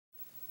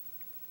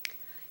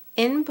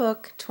In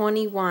Book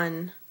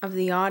 21 of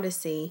the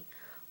Odyssey,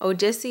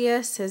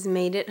 Odysseus has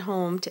made it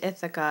home to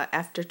Ithaca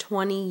after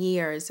 20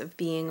 years of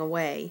being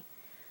away.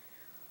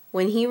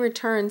 When he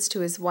returns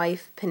to his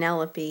wife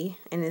Penelope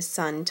and his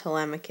son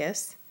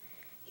Telemachus,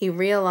 he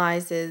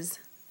realizes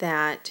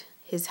that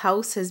his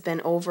house has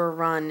been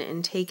overrun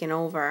and taken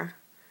over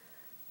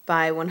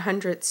by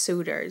 100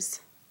 suitors.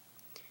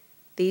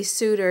 These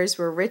suitors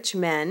were rich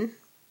men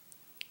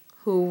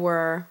who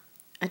were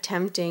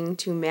attempting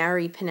to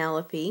marry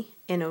Penelope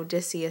in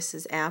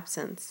Odysseus'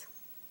 absence.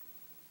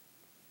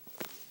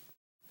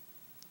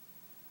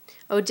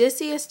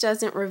 Odysseus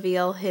doesn't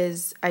reveal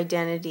his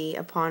identity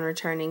upon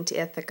returning to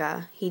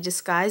Ithaca. He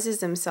disguises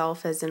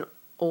himself as an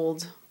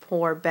old,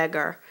 poor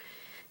beggar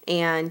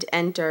and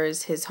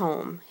enters his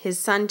home. His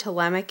son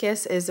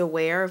Telemachus is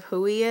aware of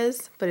who he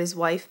is, but his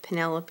wife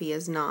Penelope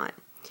is not.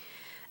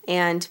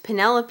 And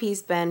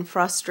Penelope's been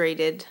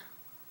frustrated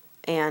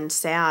and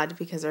sad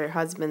because her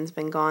husband's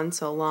been gone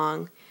so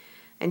long,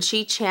 and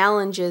she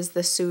challenges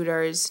the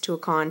suitors to a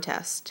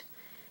contest.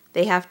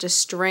 They have to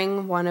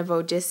string one of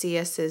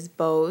Odysseus's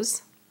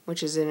bows,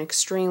 which is an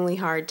extremely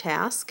hard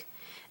task,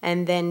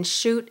 and then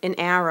shoot an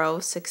arrow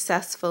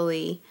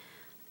successfully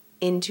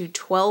into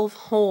 12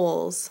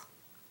 holes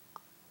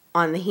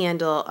on the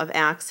handle of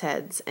axe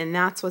heads, and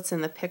that's what's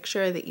in the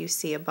picture that you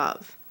see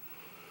above.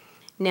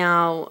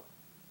 Now,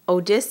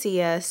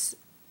 Odysseus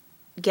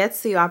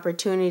gets the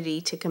opportunity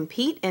to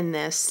compete in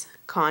this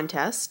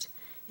contest,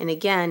 and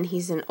again,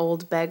 he's an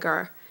old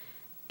beggar,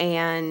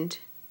 and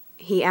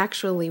he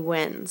actually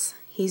wins.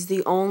 He's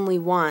the only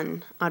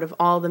one out of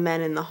all the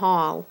men in the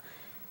hall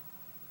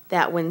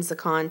that wins the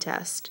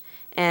contest.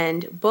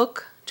 And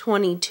Book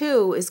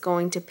 22 is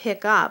going to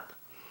pick up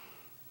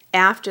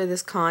after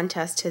this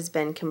contest has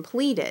been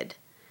completed.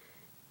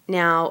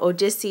 Now,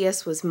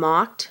 Odysseus was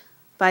mocked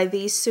by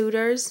these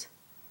suitors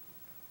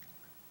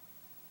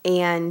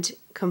and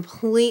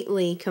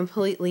completely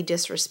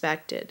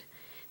disrespected.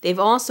 They've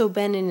also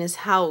been in his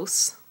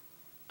house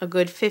a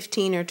good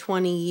 15 or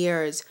 20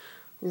 years,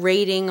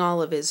 raiding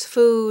all of his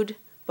food,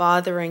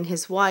 bothering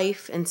his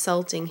wife,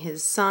 insulting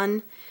his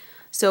son.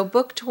 So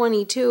Book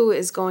 22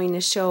 is going to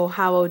show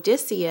how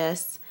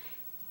Odysseus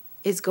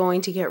is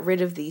going to get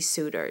rid of these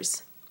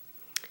suitors.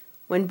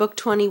 When Book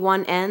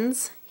 21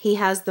 ends, he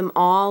has them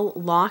all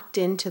locked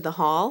into the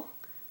hall.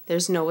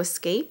 There's no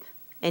escape,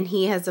 and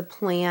he has a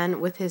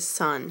plan with his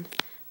son,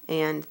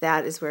 and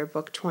that is where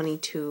Book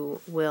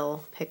 22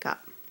 will pick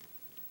up.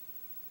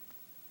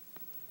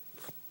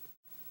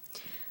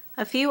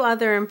 A few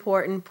other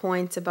important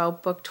points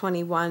about Book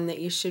 21 that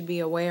you should be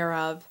aware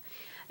of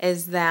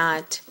is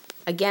that,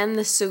 again,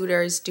 the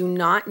suitors do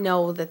not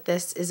know that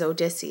this is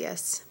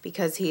Odysseus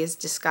because he has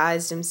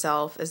disguised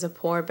himself as a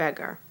poor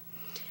beggar.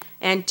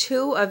 And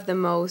two of the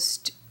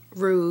most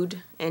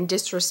rude and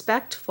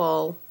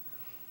disrespectful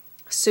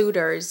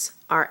suitors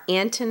are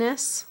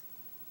Antinous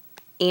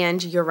and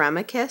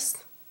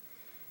Eurymachus.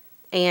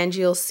 And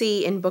you'll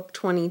see in Book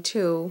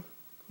 22,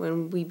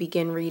 when we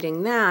begin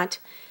reading that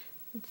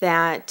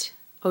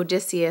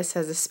Odysseus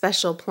has a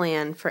special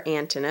plan for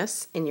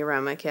Antinous and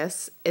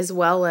Eurymachus, as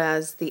well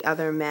as the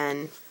other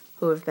men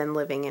who have been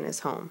living in his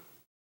home.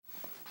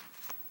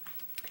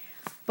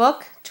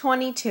 Book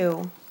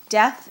 22,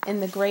 Death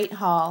in the Great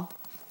Hall.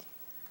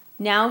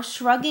 Now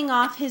shrugging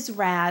off his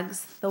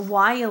rags, the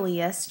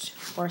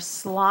wiliest or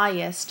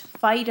slyest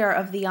fighter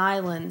of the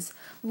islands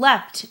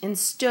leapt and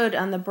stood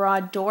on the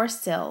broad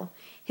door-sill,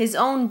 his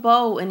own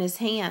bow in his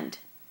hand.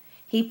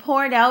 He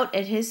poured out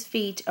at his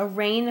feet a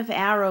rain of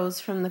arrows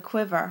from the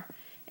quiver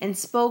and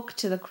spoke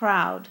to the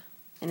crowd.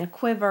 And a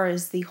quiver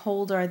is the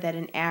holder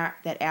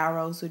that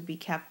arrows would be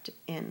kept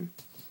in.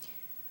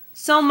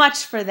 So much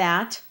for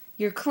that.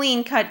 Your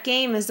clean-cut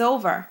game is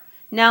over.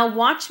 Now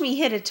watch me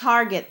hit a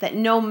target that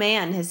no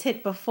man has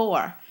hit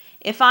before.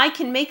 If I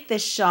can make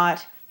this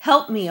shot,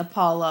 help me,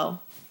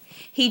 Apollo.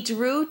 He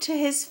drew to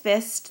his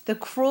fist the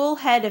cruel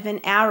head of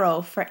an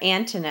arrow for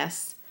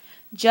Antinous.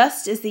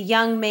 Just as the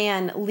young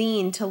man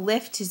leaned to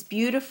lift his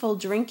beautiful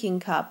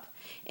drinking cup,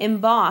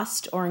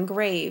 embossed or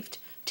engraved,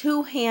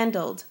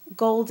 two-handled,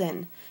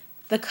 golden.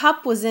 The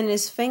cup was in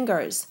his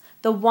fingers.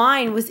 The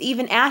wine was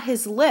even at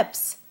his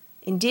lips.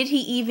 And did he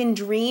even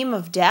dream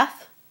of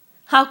death?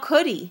 How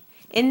could he?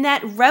 In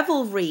that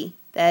revelry,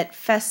 that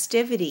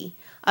festivity,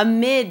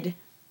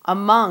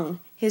 among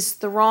his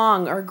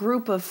throng or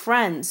group of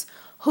friends,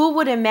 who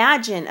would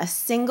imagine a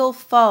single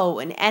foe,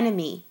 an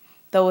enemy,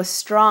 though a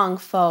strong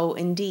foe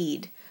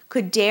indeed,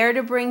 could dare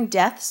to bring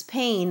death's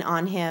pain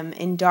on him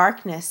in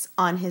darkness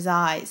on his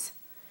eyes?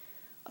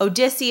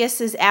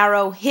 Odysseus's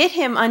arrow hit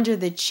him under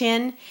the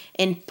chin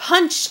and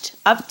punched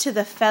up to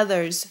the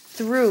feathers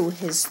through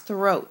his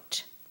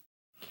throat.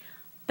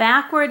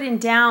 Backward and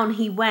down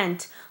he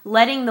went,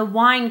 letting the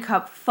wine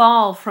cup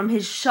fall from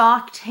his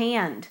shocked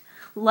hand.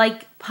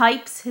 Like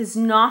pipes, his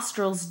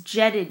nostrils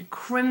jetted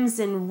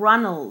crimson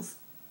runnels,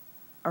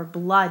 or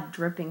blood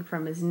dripping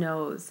from his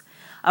nose,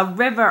 a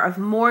river of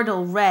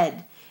mortal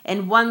red,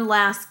 and one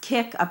last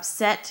kick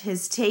upset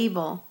his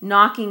table,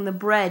 knocking the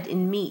bread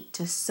and meat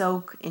to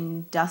soak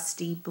in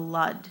dusty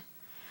blood.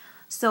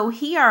 So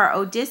here,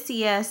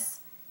 Odysseus,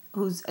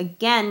 who's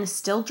again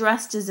still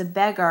dressed as a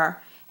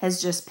beggar,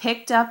 has just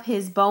picked up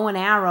his bow and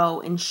arrow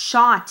and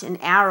shot an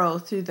arrow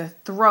through the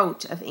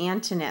throat of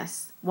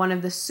Antinous, one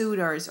of the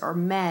suitors or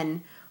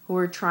men who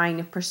were trying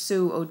to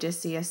pursue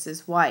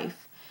Odysseus's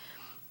wife.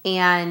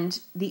 And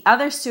the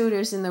other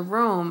suitors in the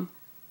room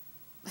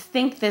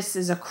think this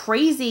is a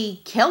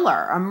crazy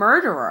killer, a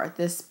murderer.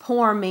 This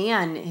poor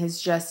man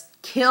has just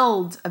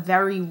killed a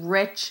very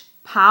rich,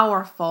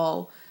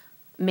 powerful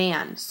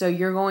man. So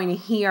you're going to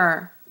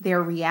hear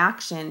their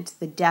reaction to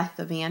the death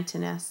of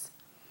Antinous.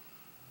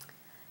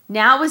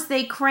 Now as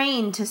they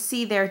craned to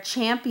see their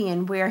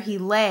champion where he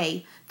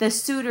lay, the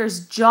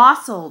suitors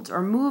jostled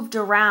or moved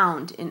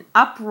around in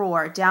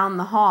uproar down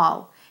the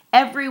hall,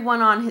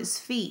 everyone on his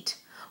feet.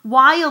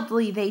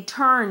 Wildly they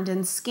turned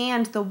and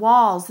scanned the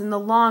walls in the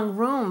long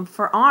room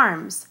for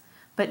arms,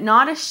 but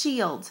not a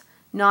shield,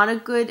 not a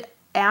good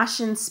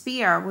ashen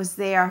spear was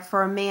there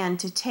for a man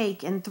to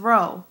take and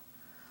throw.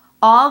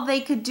 All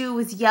they could do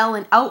was yell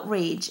in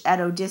outrage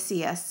at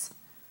Odysseus.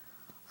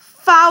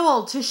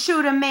 "Foul to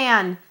shoot a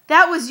man!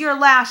 That was your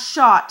last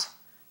shot.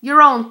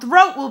 Your own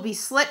throat will be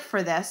slit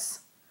for this.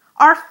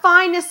 Our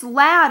finest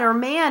lad or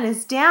man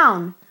is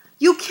down.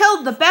 You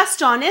killed the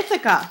best on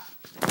Ithaca.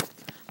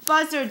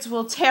 Buzzards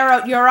will tear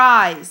out your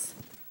eyes."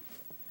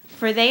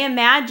 For they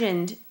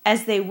imagined,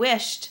 as they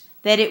wished,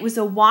 that it was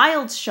a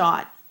wild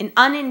shot, an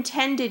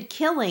unintended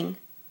killing.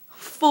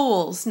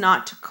 Fools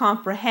not to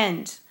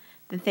comprehend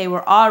that they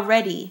were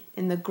already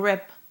in the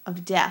grip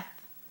of death.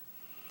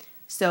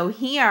 So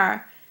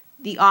here,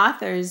 the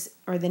authors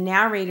or the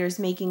narrators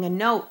making a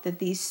note that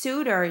these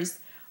suitors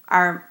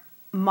are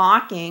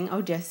mocking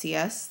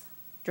Odysseus,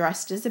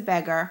 dressed as a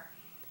beggar,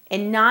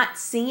 and not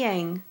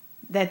seeing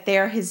that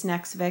they're his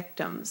next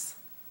victims.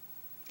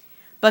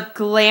 But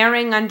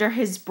glaring under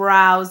his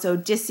brows,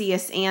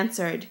 Odysseus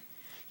answered,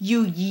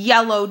 "You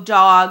yellow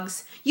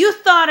dogs, you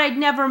thought I'd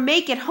never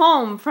make it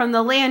home from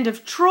the land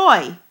of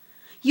Troy.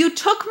 You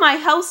took my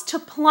house to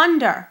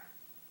plunder.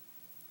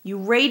 You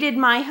raided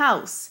my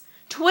house,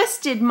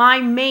 twisted my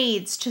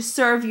maids to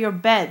serve your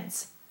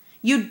beds.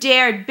 You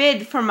dared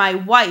bid for my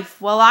wife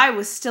while I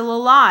was still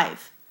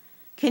alive.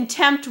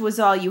 Contempt was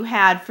all you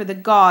had for the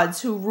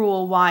gods who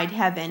rule wide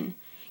heaven.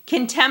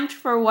 Contempt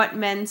for what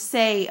men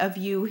say of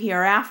you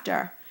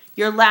hereafter.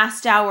 Your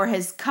last hour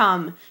has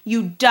come.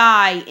 You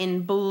die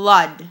in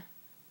blood."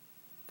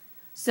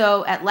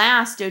 So at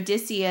last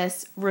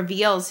Odysseus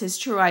reveals his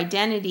true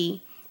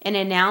identity and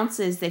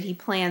announces that he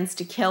plans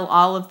to kill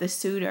all of the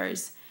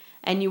suitors.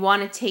 And you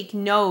want to take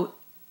note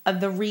of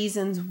the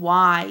reasons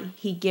why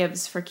he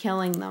gives for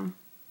killing them.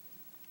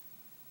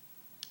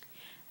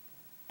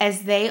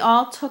 As they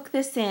all took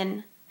this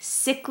in,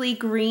 sickly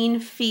green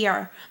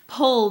fear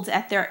pulled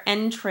at their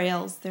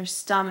entrails, their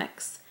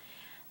stomachs,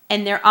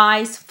 and their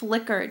eyes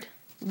flickered,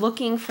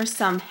 looking for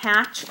some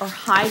hatch or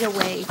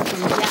hideaway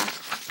from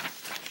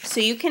death. So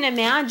you can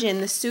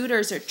imagine the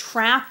suitors are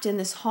trapped in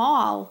this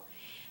hall,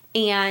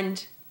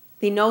 and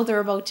they know they're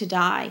about to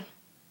die.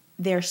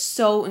 They're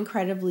so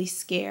incredibly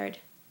scared.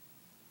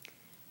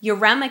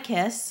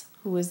 Eurymachus,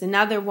 who is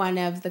another one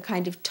of the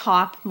kind of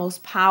top,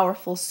 most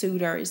powerful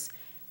suitors,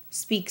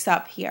 speaks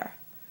up here.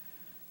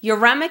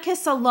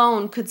 Eurymachus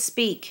alone could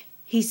speak.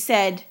 He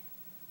said,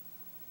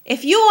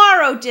 "If you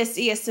are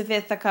Odysseus of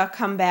Ithaca,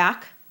 come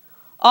back.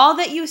 All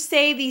that you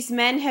say these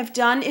men have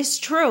done is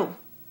true.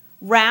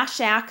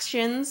 Rash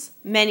actions,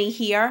 many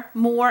here,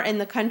 more in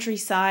the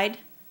countryside.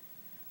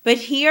 But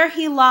here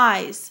he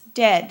lies,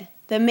 dead,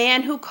 the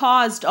man who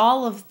caused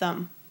all of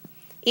them.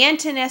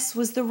 Antinous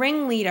was the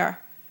ringleader.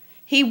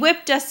 He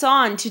whipped us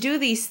on to do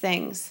these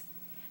things.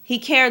 He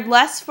cared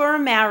less for a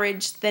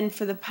marriage than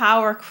for the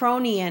power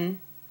Cronion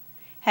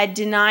had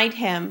denied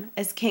him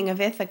as king of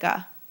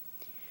Ithaca.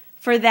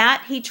 For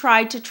that he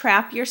tried to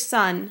trap your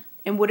son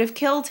and would have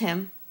killed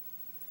him.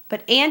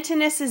 But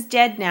Antinous is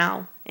dead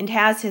now and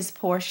has his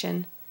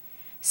portion.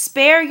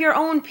 Spare your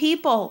own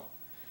people.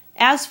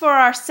 As for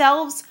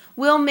ourselves,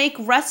 we'll make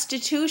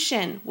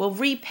restitution, we'll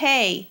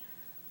repay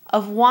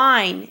of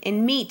wine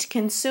and meat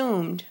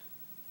consumed.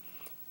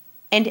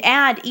 And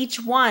add each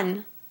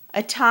one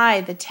a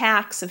tithe, a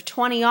tax of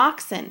 20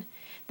 oxen,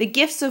 the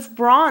gifts of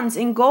bronze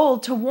and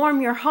gold to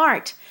warm your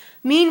heart.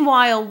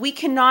 Meanwhile, we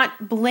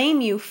cannot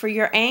blame you for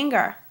your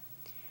anger."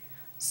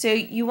 So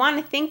you want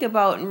to think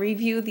about and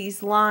review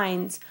these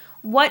lines.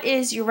 What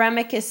is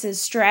Eurymachus'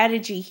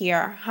 strategy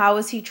here? How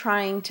is he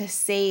trying to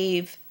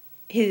save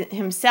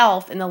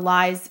himself and the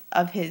lives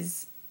of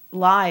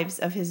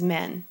his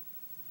men?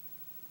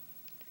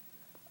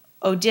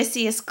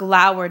 Odysseus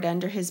glowered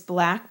under his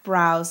black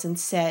brows and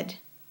said,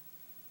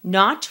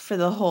 "Not for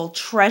the whole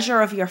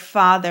treasure of your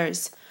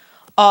fathers,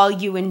 all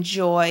you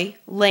enjoy,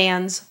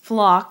 lands,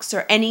 flocks,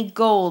 or any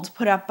gold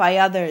put up by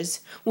others,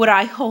 would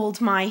I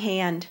hold my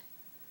hand.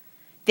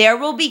 There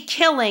will be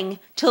killing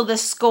till the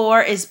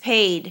score is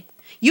paid.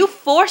 You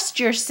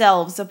forced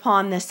yourselves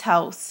upon this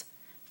house.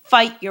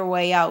 Fight your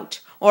way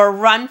out, or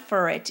run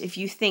for it if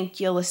you think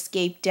you'll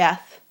escape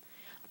death.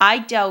 I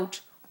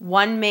doubt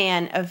one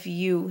man of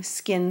you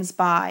skins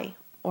by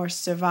or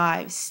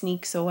survives,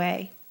 sneaks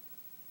away."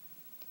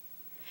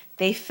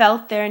 They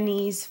felt their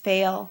knees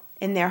fail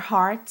in their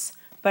hearts,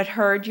 but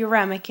heard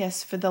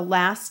Eurymachus for the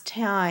last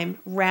time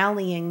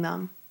rallying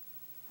them.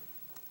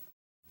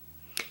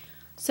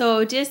 So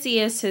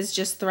Odysseus has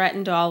just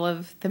threatened all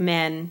of the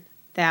men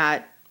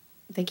that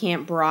they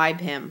can't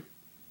bribe him.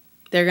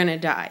 They're going to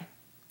die.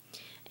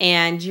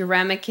 And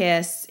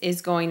Eurymachus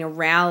is going to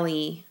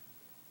rally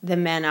the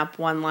men up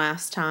one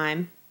last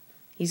time.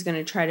 He's going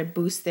to try to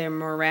boost their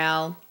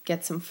morale,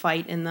 get some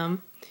fight in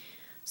them.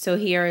 So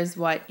here is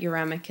what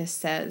Eurymachus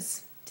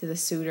says to the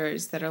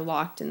suitors that are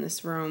locked in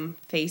this room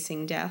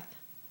facing death.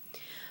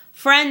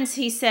 "Friends,"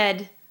 he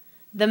said,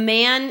 "the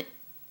man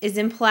is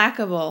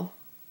implacable,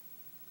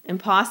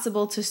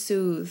 impossible to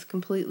soothe,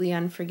 completely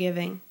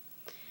unforgiving.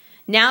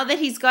 Now that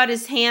he's got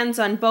his hands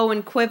on bow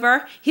and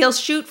quiver, he'll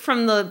shoot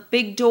from the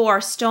big door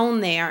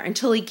stone there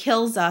until he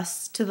kills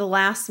us to the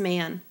last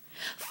man.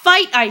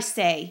 Fight, I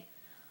say!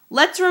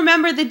 Let's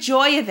remember the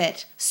joy of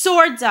it.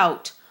 Swords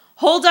out!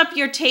 Hold up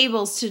your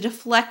tables to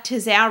deflect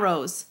his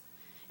arrows.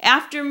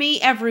 After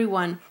me,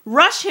 everyone.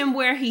 Rush him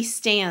where he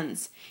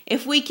stands.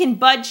 If we can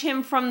budge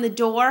him from the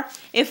door,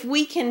 if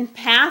we can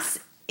pass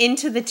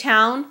into the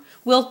town,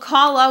 we'll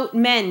call out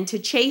men to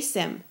chase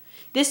him.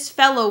 This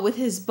fellow with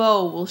his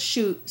bow will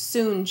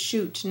soon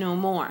shoot no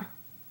more."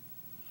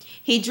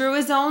 He drew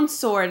his own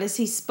sword as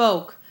he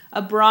spoke,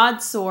 a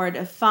broadsword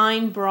of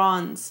fine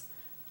bronze,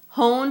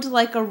 honed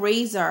like a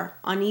razor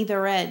on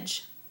either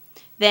edge.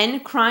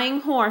 Then,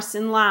 crying hoarse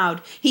and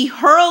loud, he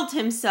hurled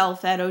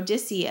himself at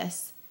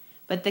Odysseus.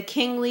 But the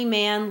kingly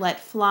man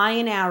let fly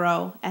an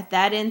arrow at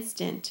that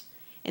instant,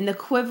 and the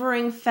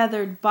quivering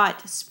feathered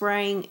butt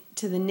sprang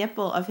to the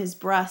nipple of his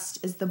breast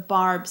as the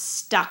barb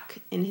stuck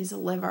in his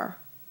liver.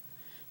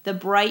 The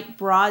bright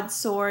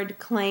broadsword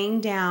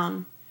clanged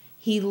down.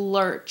 He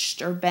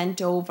lurched or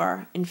bent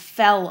over and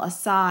fell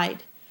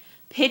aside,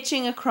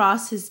 pitching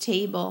across his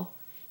table.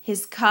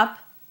 His cup,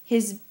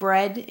 his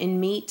bread and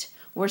meat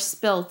were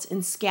spilt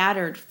and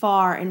scattered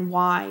far and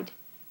wide,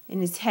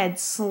 and his head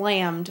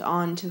slammed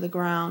onto the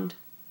ground.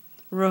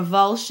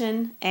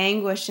 Revulsion,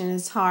 anguish in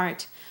his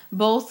heart,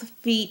 both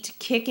feet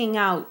kicking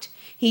out,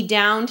 he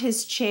downed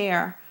his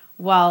chair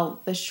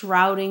while the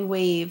shrouding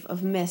wave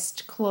of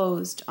mist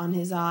closed on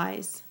his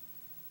eyes.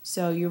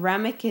 So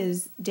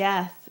Eurymachus'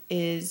 death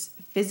is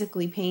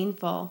physically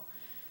painful,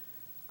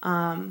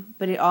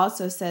 but it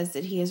also says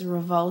that he has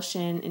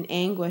revulsion and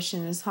anguish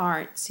in his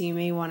heart, so you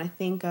may want to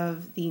think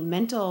of the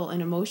mental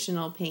and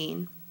emotional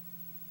pain.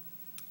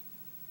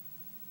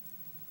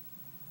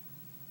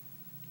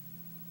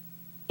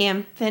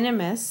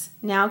 Amphinomus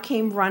now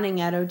came running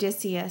at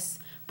Odysseus,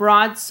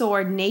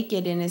 broadsword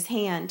naked in his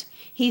hand.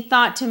 He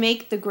thought to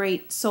make the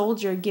great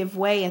soldier give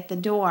way at the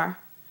door.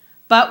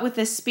 But with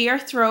a spear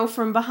throw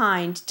from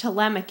behind,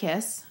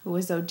 Telemachus, who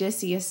was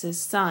Odysseus'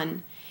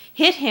 son,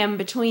 hit him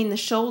between the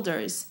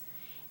shoulders,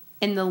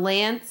 and the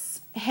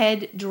lance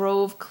head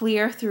drove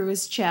clear through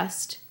his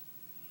chest.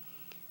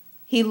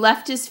 He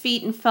left his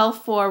feet and fell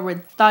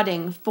forward,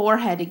 thudding,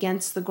 forehead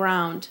against the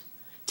ground.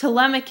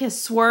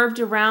 Telemachus swerved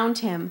around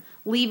him,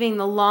 leaving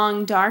the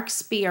long, dark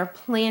spear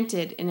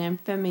planted in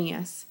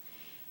Amphinomus.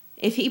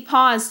 If he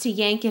paused to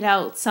yank it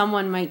out,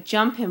 someone might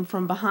jump him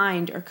from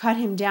behind or cut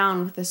him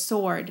down with a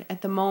sword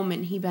at the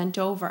moment he bent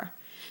over.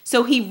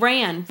 So he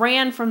ran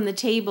from the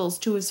tables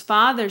to his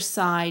father's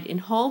side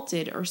and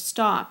halted or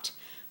stopped,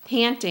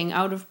 panting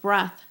out of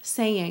breath,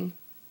 saying,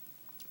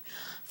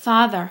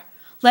 "Father,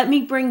 let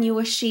me bring you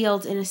a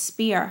shield and a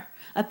spear,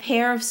 a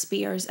pair of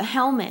spears, a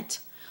helmet.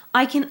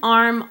 I can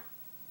arm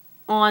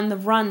on the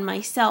run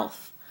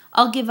myself.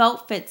 I'll give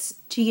outfits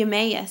to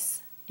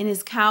Eumaeus and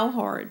his cow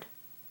herd.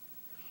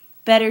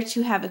 Better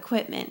to have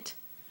equipment."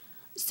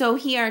 So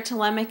here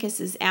Telemachus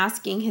is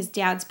asking his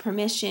dad's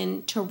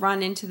permission to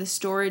run into the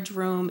storage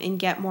room and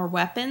get more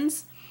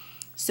weapons.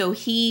 So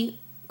he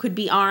could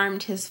be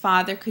armed, his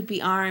father could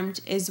be armed,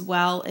 as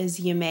well as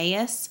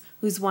Eumaeus,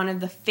 who's one of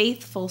the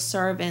faithful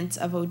servants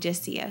of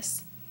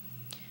Odysseus.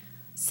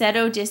 Said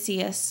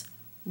Odysseus,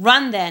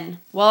 "Run then,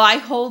 while I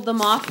hold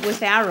them off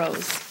with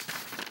arrows.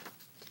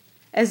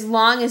 As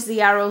long as the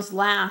arrows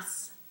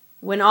last.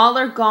 When all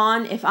are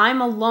gone, if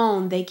I'm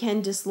alone, they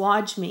can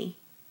dislodge me."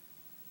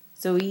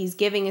 So he's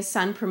giving his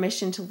son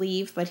permission to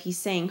leave, but he's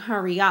saying,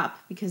 "Hurry up,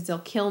 because they'll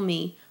kill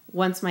me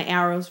once my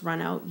arrows run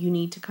out. You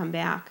need to come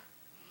back."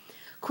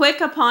 Quick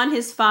upon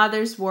his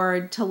father's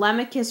word,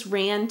 Telemachus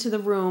ran to the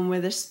room where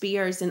the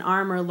spears and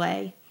armor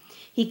lay.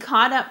 He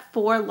caught up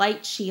 4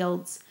 light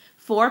shields,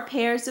 4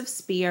 pairs of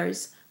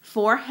spears,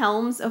 4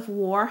 helms of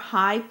war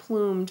high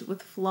plumed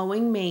with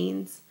flowing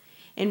manes,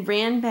 and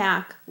ran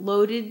back,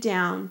 loaded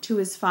down, to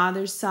his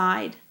father's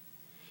side.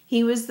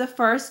 He was the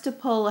first to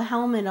pull a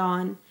helmet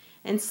on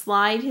and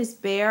slide his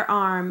bare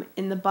arm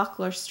in the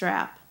buckler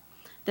strap.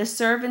 The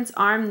servants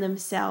armed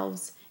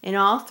themselves, and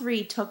all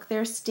 3 took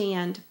their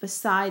stand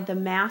beside the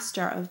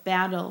master of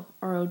battle,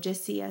 or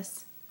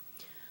Odysseus.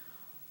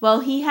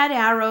 Well, he had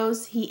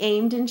arrows, he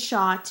aimed and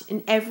shot,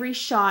 and every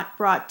shot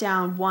brought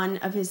down one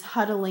of his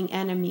huddling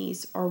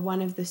enemies or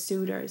one of the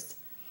suitors.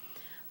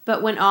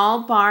 But when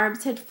all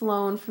barbs had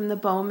flown from the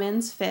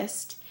bowman's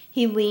fist,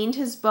 he leaned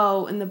his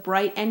bow in the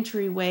bright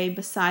entryway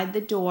beside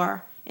the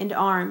door and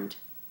armed.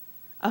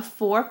 A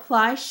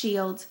 4-ply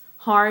shield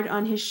hard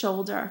on his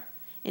shoulder,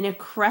 and a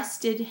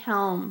crested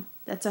helm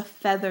that's a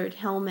feathered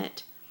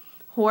helmet,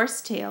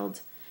 horse-tailed,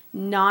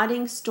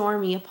 nodding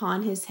stormy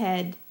upon his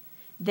head.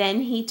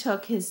 Then he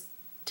took his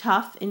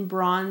tough and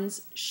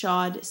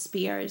bronze-shod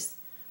spears.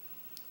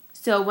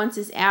 So once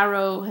his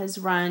arrows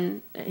have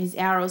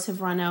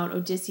run out,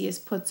 Odysseus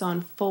puts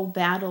on full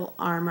battle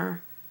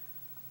armor,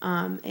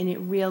 and it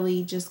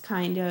really just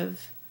kind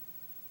of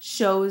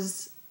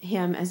shows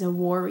him as a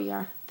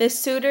warrior. The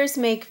suitors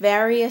make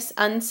various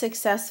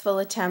unsuccessful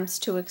attempts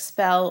to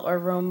expel or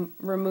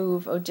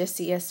remove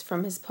Odysseus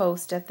from his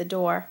post at the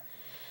door.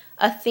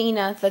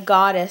 Athena, the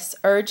goddess,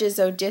 urges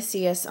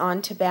Odysseus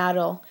on to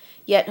battle,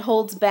 yet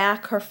holds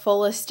back her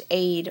fullest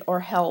aid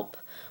or help,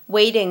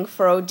 waiting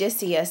for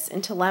Odysseus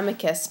and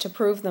Telemachus to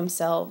prove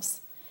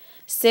themselves.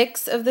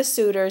 6 of the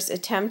suitors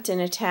attempt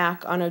an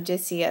attack on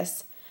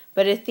Odysseus,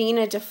 but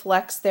Athena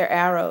deflects their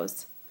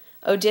arrows.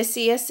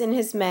 Odysseus and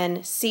his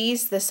men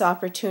seize this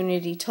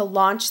opportunity to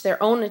launch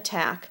their own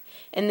attack,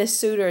 and the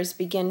suitors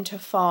begin to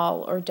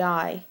fall or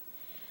die.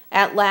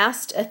 At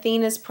last,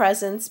 Athena's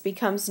presence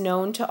becomes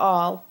known to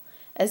all,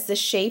 as the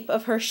shape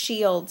of her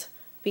shield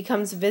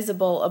becomes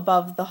visible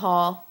above the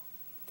hall.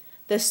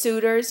 The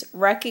suitors,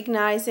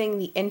 recognizing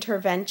the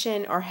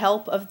intervention or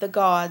help of the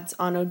gods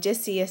on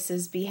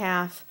Odysseus's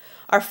behalf,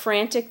 are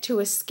frantic to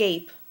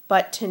escape,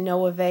 but to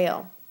no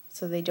avail,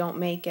 so they don't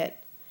make it.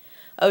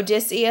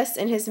 Odysseus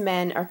and his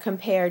men are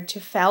compared to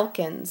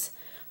falcons,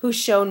 who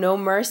show no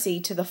mercy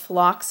to the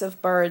flocks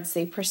of birds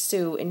they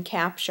pursue and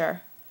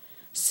capture.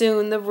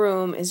 Soon the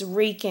room is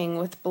reeking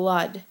with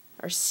blood,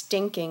 or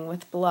stinking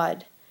with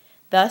blood.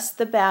 Thus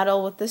the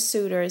battle with the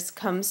suitors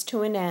comes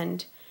to an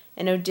end,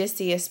 and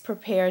Odysseus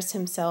prepares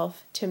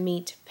himself to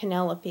meet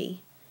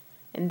Penelope.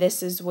 And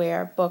this is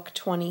where Book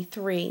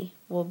 23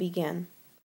 will begin.